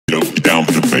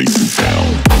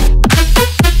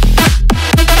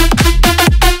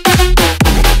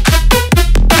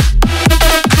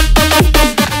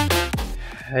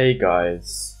Hey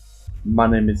guys, my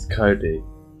name is Cody,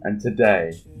 and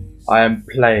today I am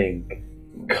playing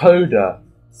Coder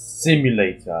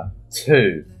Simulator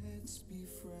 2.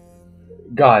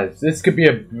 Guys, this could be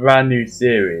a brand new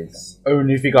series,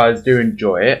 only if you guys do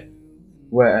enjoy it,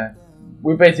 where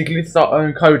we basically start our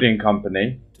own coding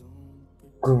company,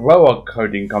 grow our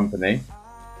coding company,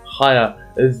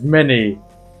 hire as many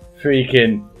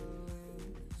freaking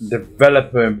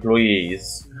developer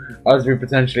employees as we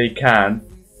potentially can.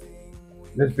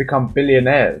 Let's become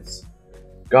billionaires.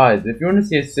 Guys, if you want to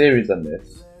see a series on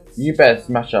this, you better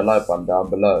smash that like button down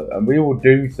below, and we will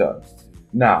do so.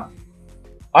 Now,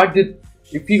 if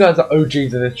you guys are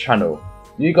OGs of this channel,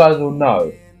 you guys will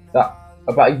know that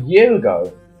about a year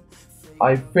ago,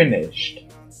 I finished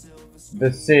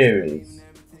the series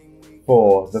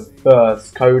for the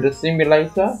first Coder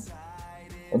Simulator.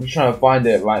 I'm just trying to find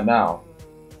it right now.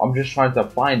 I'm just trying to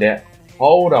find it.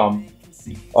 Hold on.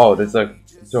 Oh, there's a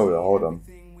tutorial. Hold on.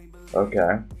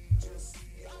 Okay.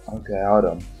 Okay, hold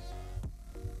on.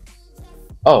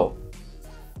 Oh.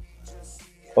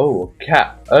 Oh,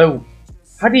 cat. Oh.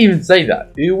 How do you even say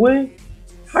that? Uwe?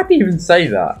 How do you even say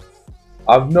that?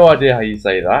 I have no idea how you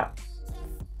say that.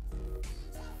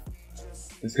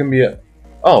 It's gonna be a...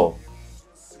 Oh.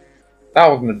 That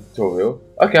wasn't a tutorial.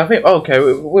 Okay, I think... Okay,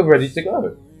 we're ready to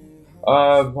go.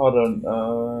 Hold on.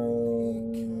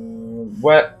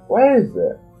 Where is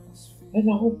it?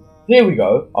 Here we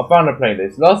go. I found a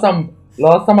playlist. Last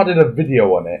time I did a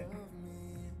video on it.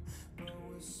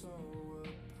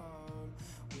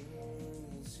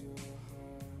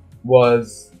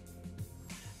 Was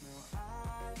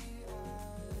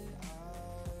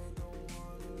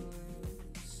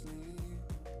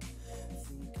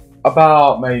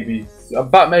about maybe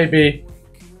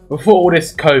before all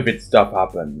this COVID stuff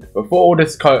happened. Before all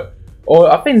this or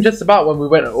I think just about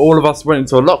when all of us went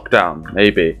into a lockdown.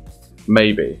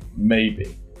 Maybe.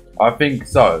 I think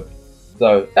so.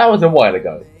 So that was a while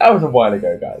ago.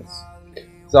 Guys.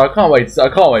 So I can't wait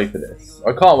for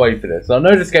this. I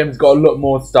know this game's got a lot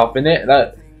more stuff in it,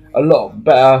 like a lot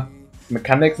better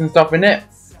mechanics and stuff in it.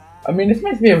 I mean, this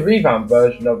makes me a revamped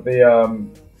version of the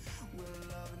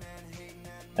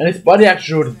and it's by the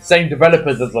actual same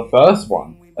developers as the first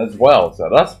one as well, so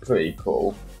that's pretty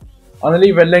cool. I'm gonna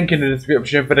leave a link in the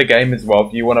description for the game as well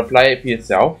if you want to play it for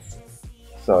yourself.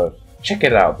 So check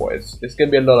it out, boys. It's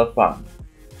gonna be a lot of fun.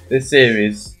 This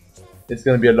series is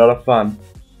gonna be a lot of fun.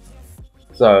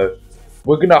 So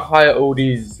we're gonna hire all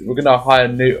these.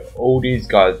 All these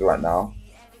guys right now.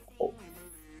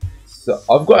 So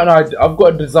I've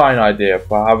got a design idea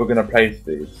for how we're gonna place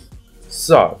these.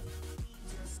 So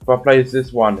if I place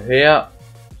this one here,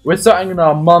 we're starting in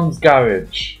our mum's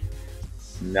garage.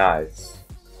 Nice.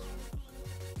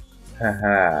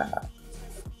 Haha.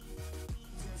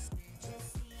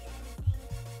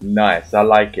 Nice. I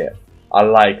like it. I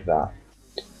like that.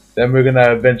 Then we're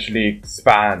gonna eventually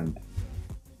expand.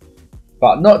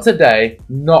 But not today.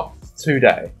 Not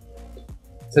today.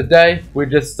 Today we're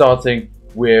just starting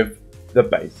with the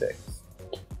basics,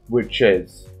 which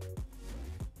is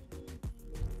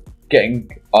getting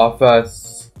our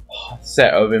first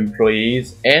set of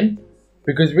employees in,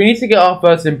 because we need to get our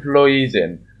first employees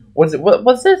in. What's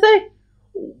it say?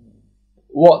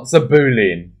 What's a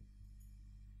boolean?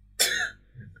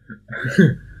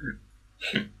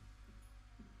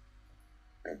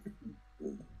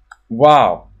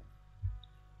 Wow.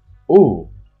 Ooh.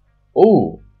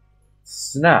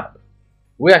 Snap.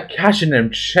 We are cashing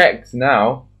them checks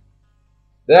now.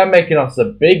 They're making us the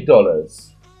big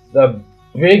dollars. The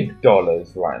big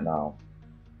dollars right now.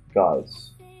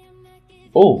 Guys.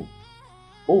 Ooh.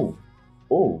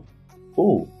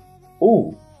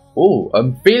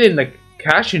 I'm feeling the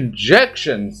cash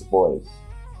injections, boys.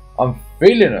 I'm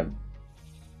feeling them.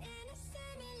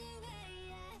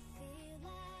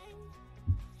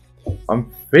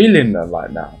 I'm feeling them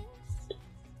right now.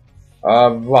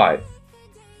 Right.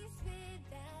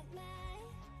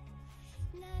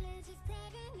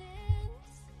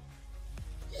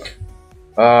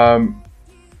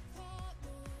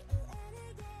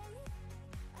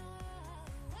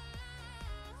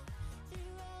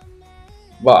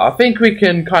 But I think we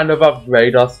can kind of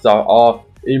upgrade our stuff.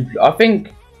 I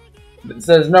think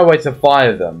there's no way to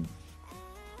fire them.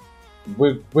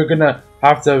 We're gonna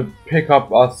have to pick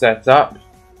up our setup,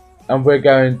 and we're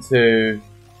going to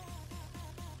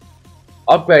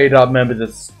upgrade our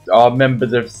members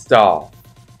of staff.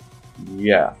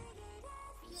 Yeah.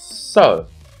 So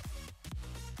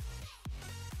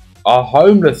our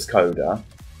homeless coder,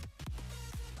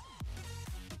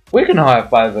 we can hire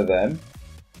 5 of them.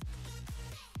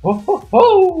 Ho ho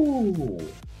ho!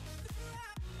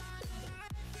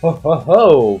 Ho ho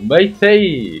ho,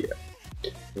 matey!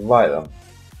 Right then.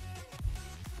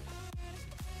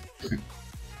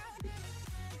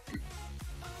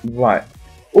 Right.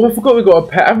 Oh, I forgot we got a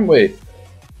pet, haven't we?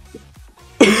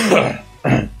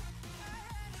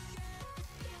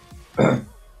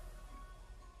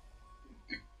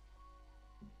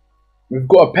 We've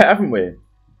got a pet, haven't we?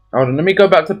 Hold on, let me go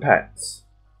back to pets.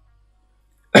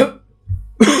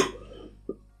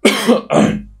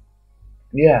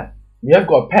 Yeah, we have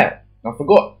got a pet. I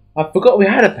forgot we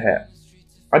had a pet.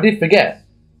 I did forget.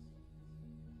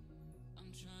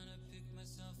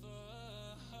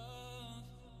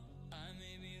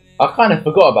 I kind of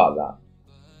forgot about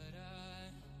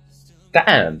that.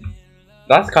 Damn,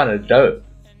 that's kind of dope.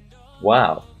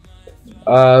 Wow.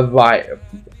 Right.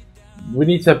 We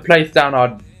need to place down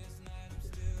our...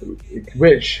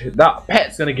 Which, that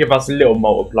pet's going to give us a little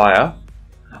multiplier.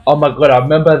 Oh my god, I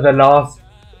remember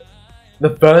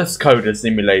the first Coder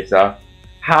Simulator.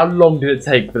 How long did it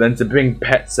take for them to bring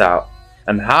pets out?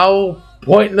 And how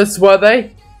pointless were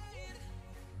they?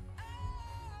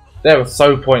 They were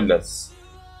so pointless.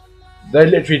 They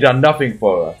literally done nothing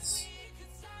for us.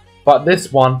 But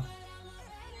this one...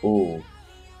 Ooh.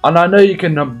 And I know you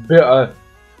can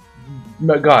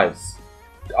guys,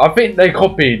 I think they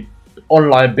copied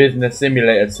Online Business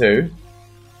Simulator 2.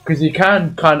 Because you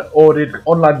can kind of, or did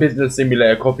Online Business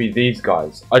Simulator copy these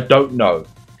guys? I don't know.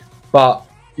 But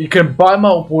you can buy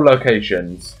multiple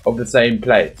locations of the same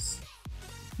place.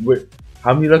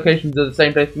 How many locations of the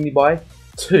same place can you buy?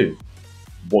 2.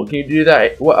 What can you do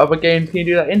that? What other games can you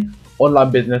do that in?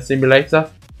 Online Business Simulator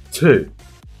 2.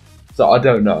 So I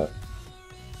don't know.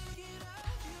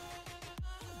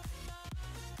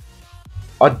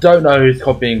 I don't know who's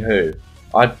copying who.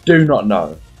 I do not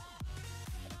know.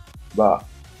 But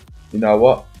you know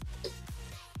what?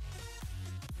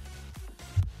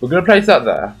 We're going to place that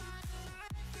there.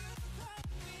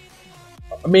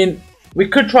 I mean, we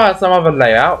could try out some other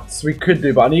layouts. We could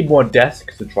do, but I need more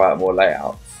desks to try out more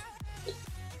layouts.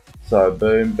 So,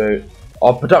 boom, boom.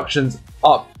 Our production's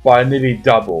up by nearly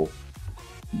double.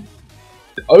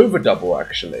 Over double,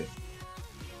 actually.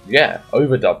 Yeah,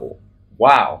 over double.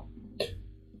 Wow.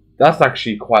 That's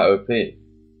actually quite OP.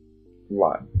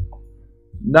 Right.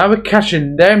 Now we're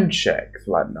cashing them checks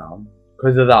right now.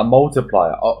 Because of that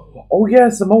multiplier. Oh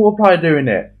yes, the multiplier doing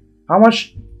it. How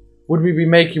much would we be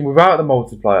making without the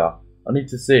multiplier? I need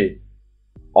to see.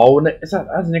 Oh, that's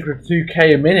an extra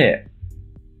 2k a minute.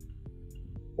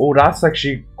 Oh, that's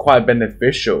actually quite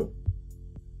beneficial.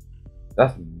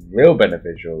 That's real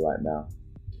beneficial right now.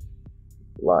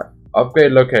 Right.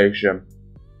 Upgrade location.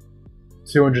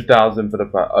 200,000 for the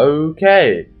price.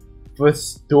 Okay. For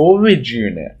storage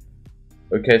unit.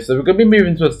 Okay, so we're going to be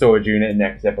moving to a storage unit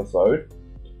next episode.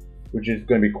 Which is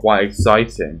going to be quite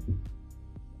exciting.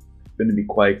 It's going to be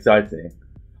quite exciting.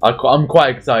 I'm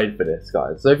quite excited for this,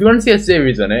 guys. So if you want to see a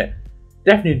series on it,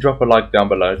 definitely drop a like down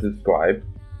below and subscribe.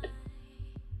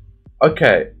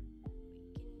 Okay.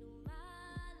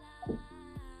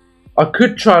 I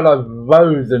could try like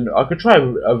rows, and I could try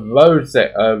a row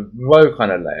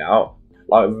kind of layout.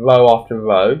 Like row after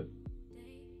row.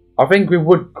 I think we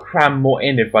would cram more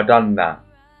in if I done that.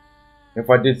 If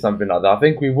I did something like that, I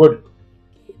think we would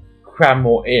cram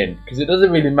more in, because it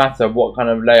doesn't really matter what kind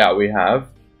of layout we have.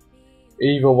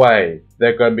 Either way,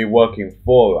 they're going to be working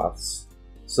for us.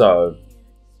 So,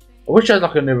 I wish I had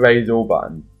like an erase all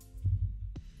button.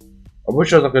 I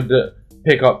wish I was like a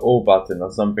pick up all button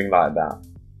or something like that.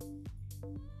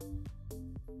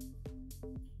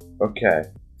 Okay,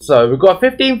 so we've got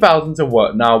 15,000 to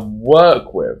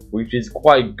work with, which is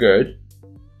quite good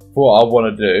for what I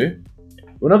want to do.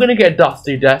 We're not going to get a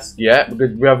dusty desk yet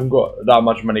because we haven't got that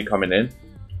much money coming in.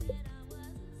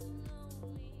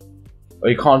 Oh,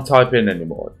 you can't type in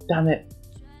anymore. Damn it.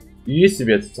 You used to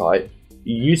be able to type.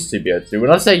 You used to be able to.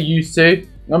 When I say used to,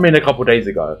 I mean a couple days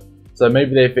ago. So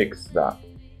maybe they fixed that.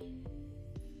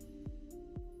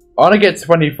 I want to get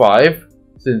 25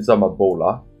 since I'm a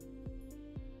baller.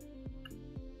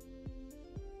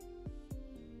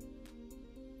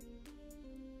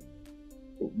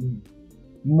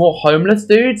 More homeless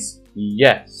dudes?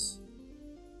 Yes.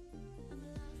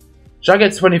 Should I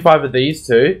get 25 of these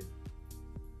too?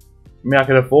 I mean, I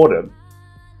can afford them.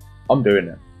 I'm doing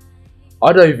it.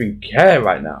 I don't even care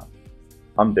right now.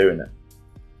 I'm doing it.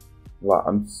 Right,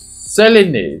 I'm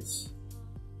selling these.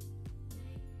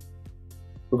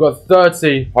 We've got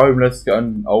 30 homeless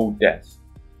and old desks.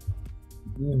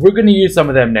 We're going to use some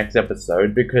of them next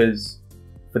episode because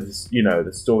for this, you know,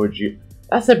 the storage.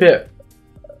 That's a bit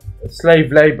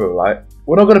slave labor, right?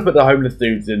 We're not going to put the homeless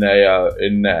dudes in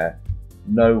there.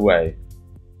 No way.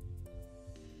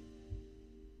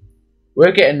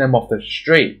 We're getting them off the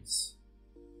streets.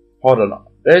 Hold on.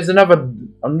 There's another.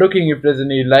 I'm looking if there's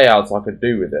any layouts I could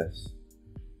do with this.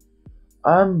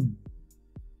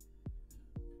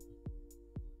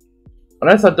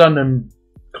 Unless I've done them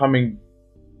coming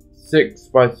 6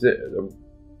 by 6.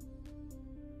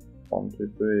 1, 2, 3,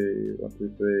 1, 2, 3,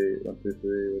 1, 2, 3, 1,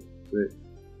 2, 3.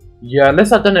 Yeah,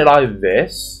 unless I've done it like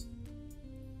this.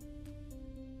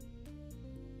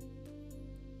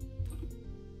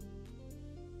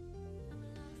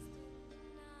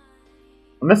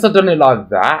 Unless I've done it like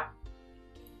that.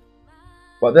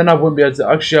 But then I wouldn't be able to.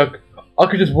 Actually, I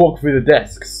could just walk through the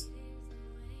desks.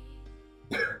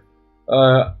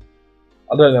 I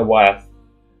don't know why.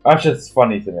 That's just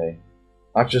funny to me.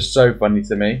 That's just so funny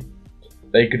to me.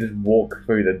 They could just walk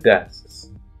through the desks.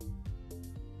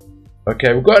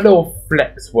 Okay, we've got a little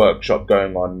flex workshop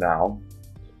going on now.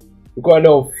 We've got a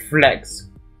little flex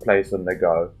place on the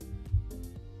go.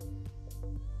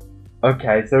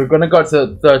 Okay, so we're gonna go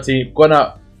to 30.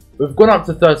 We've gone up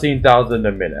to 13,000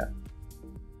 a minute.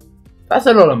 That's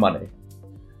a lot of money.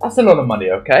 That's a lot of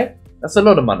money. Okay, that's a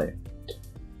lot of money.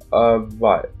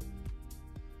 Right.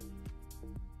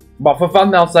 But for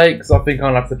thumbnail's sakes, I think I'm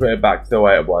gonna have to put it back to the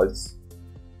way it was.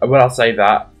 And when I say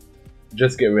that,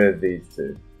 just get rid of these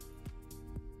two.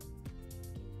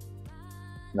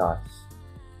 Nice.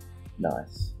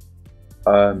 Nice.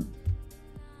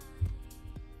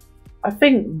 I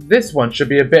think this one should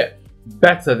be a bit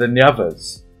better than the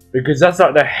others, because that's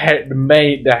like the head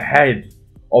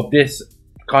of this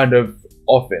kind of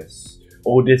office,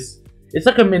 or this. It's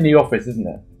like a mini office, isn't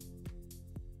it?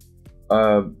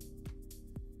 So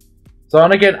I'm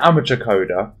gonna get an amateur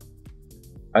coder,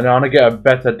 and I'm gonna get a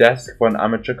better desk for an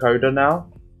amateur coder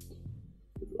now.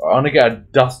 I'm gonna get a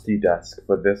dusty desk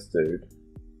for this dude,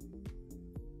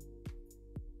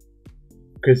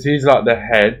 because he's like the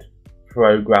head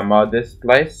programmer of this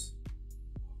place.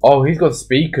 Oh, he's got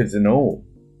speakers and all.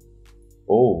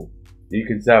 Oh, you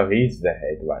can tell he's the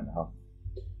head right now.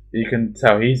 You can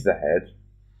tell he's the head.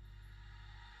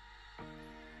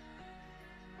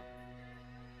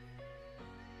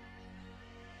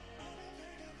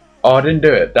 Oh, I didn't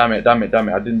do it. Damn it, damn it, damn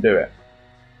it. I didn't do it.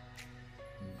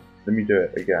 Let me do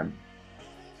it again.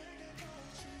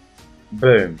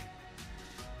 Boom.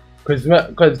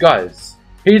 Because guys,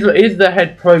 he's the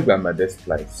head programmer of this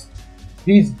place.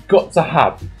 He's got to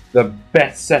have the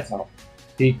best setup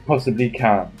he possibly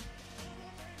can.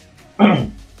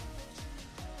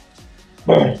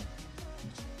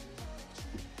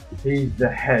 He's the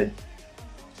head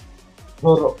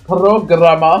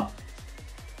programmer.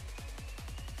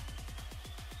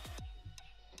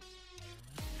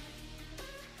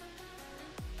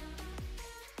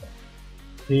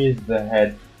 He's the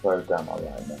head programmer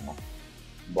right now.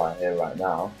 Right here, right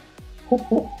now.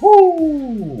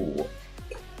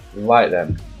 Right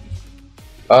then.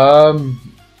 I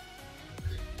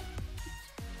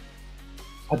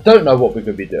don't know what we're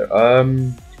gonna be doing.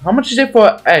 How much is it for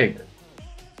an egg?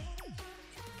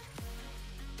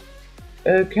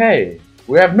 Okay,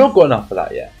 we have not got enough for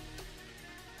that yet.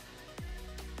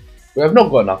 We have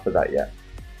not got enough for that yet.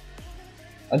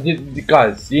 And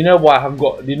guys, you know why I haven't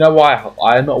got? You know why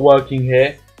I am not working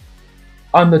here?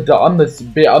 I'm the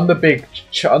big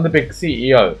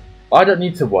CEO. I don't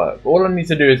need to work. All I need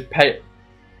to do is pay.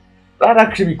 That'd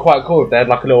actually be quite cool if they had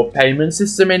like a little payment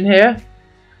system in here.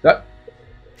 That'd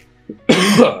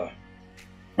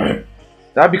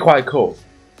be quite cool.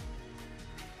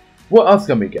 What else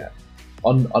can we get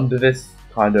under this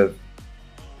kind of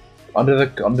under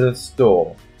the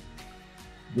store?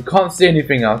 We can't see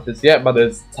anything else just yet, but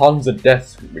there's tons of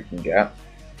desks we can get.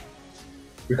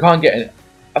 We can't get any.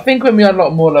 I think when we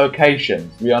unlock more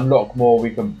locations, we unlock more we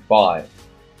can buy,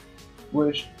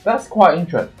 which that's quite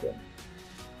interesting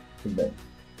to me.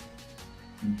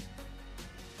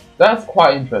 That's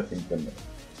quite interesting to me.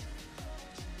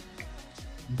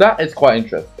 That is quite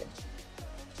interesting.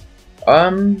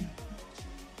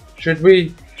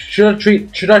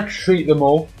 Should I treat them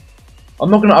all? I'm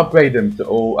not gonna upgrade them to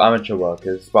all amateur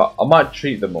workers, but I might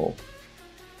treat them all.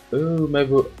 Ooh,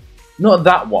 maybe not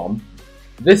that one.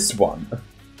 This one.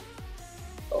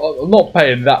 I'm not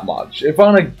paying that much. If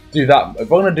I'm gonna do that, I'm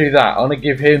gonna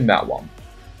give him that one.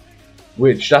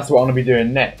 Which that's what I'm gonna be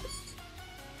doing next.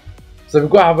 So we've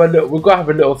got to have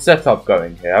a little setup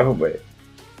going here, haven't we?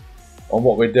 On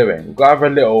what we're doing. We've got to have a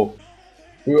little.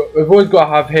 We've always got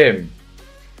to have him,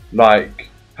 like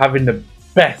having the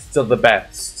best of the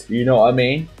best. You know what I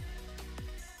mean?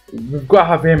 We've got to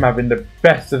have him having the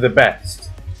best of the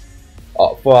best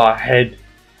for our head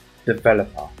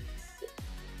developer.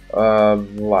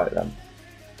 Right then.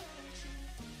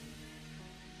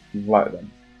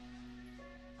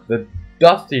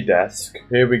 dusty desk.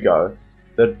 Here we go.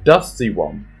 The dusty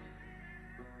one.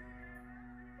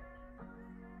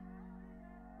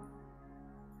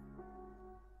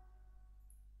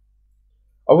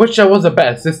 I wish there was a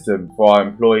better system for our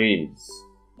employees.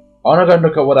 I'm not going to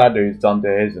look at what that dude's done to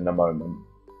his in a moment.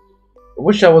 I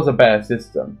wish there was a better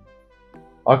system.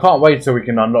 I can't wait till we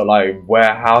can unlock like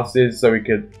warehouses so we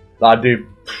could like do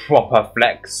proper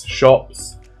flex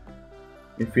shops.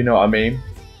 If you know what I mean.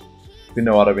 If you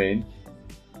know what I mean.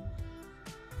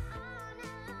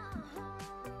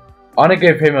 I'm gonna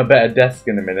give him a better desk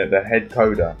in a minute, the head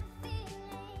coder.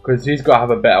 Because he's got to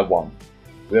have a better one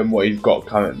than what he's got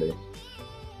currently.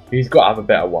 He's got to have a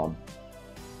better one.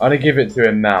 I'm gonna give it to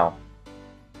him now.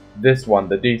 This one,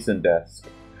 the decent desk.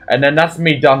 And then that's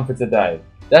me done for today.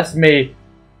 That's me.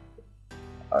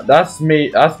 That's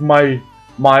my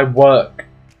work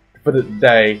for the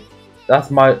day.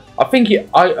 That's my.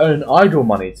 I earn idle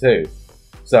money too.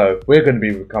 So we're going to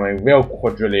be becoming real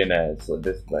quadrillionaires at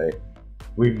this rate.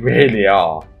 We really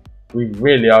are. We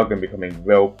really are going to be becoming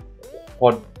real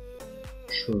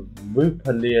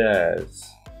quadrillionaires.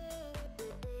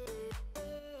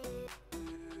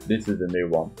 This is a new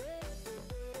one.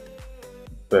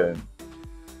 Boom.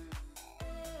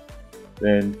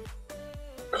 Then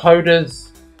coders,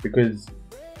 because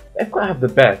they've got to have the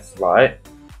best, right?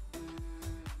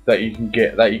 That you can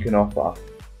get, that you can offer.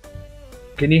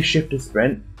 Can you shift a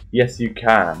sprint? Yes, you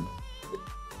can.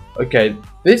 Okay,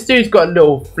 this dude's got a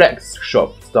little flex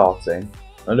shop starting.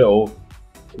 A little.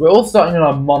 We're all starting in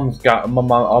our mum's garage at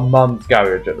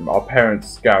the moment, our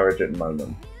parents' garage at the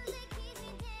moment.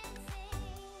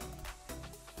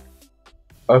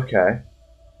 Okay.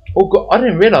 Oh god, I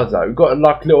didn't realise that. We've got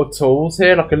like little tools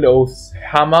here, like a little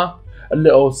hammer, a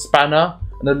little spanner,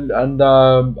 and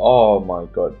oh my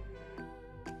god.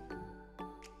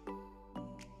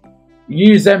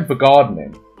 Use them for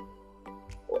gardening.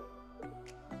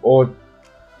 Or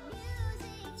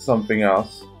something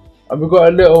else. And we've got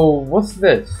a little, what's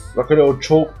this? Like a little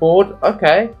chalkboard?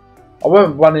 Okay. I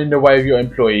won't run in the way of your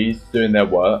employees doing their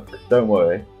work. Don't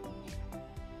worry.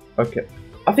 Okay.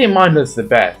 I think mine looks the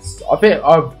best. I think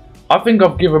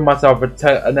I've given myself a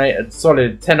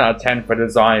solid 10 out of 10 for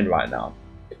design right now.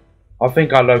 I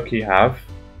think I low-key have.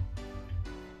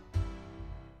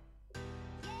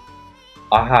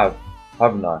 I have,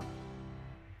 haven't I?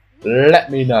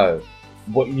 Let me know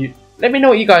what you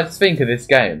guys think of this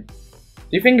game.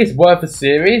 Do you think it's worth a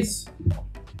series?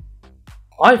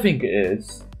 I think it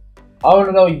is. I want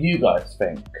to know what you guys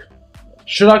think.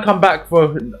 Should I come back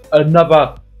for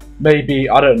another? Maybe,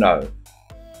 I don't know.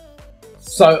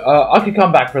 So, I could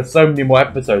come back for so many more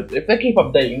episodes. If they keep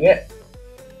updating it,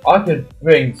 I could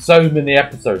bring so many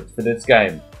episodes for this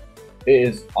game. It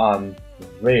is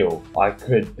unreal. I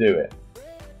could do it.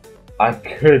 I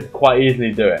could quite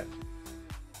easily do it.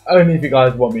 Only if you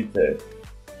guys want me to.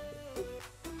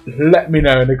 Let me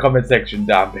know in the comment section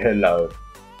down below.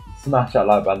 Smash that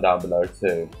like button down below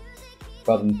too.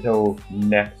 But until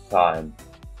next time,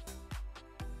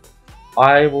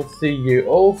 I will see you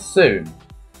all soon.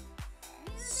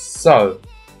 So,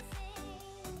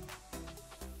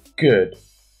 good.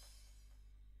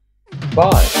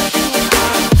 Bye.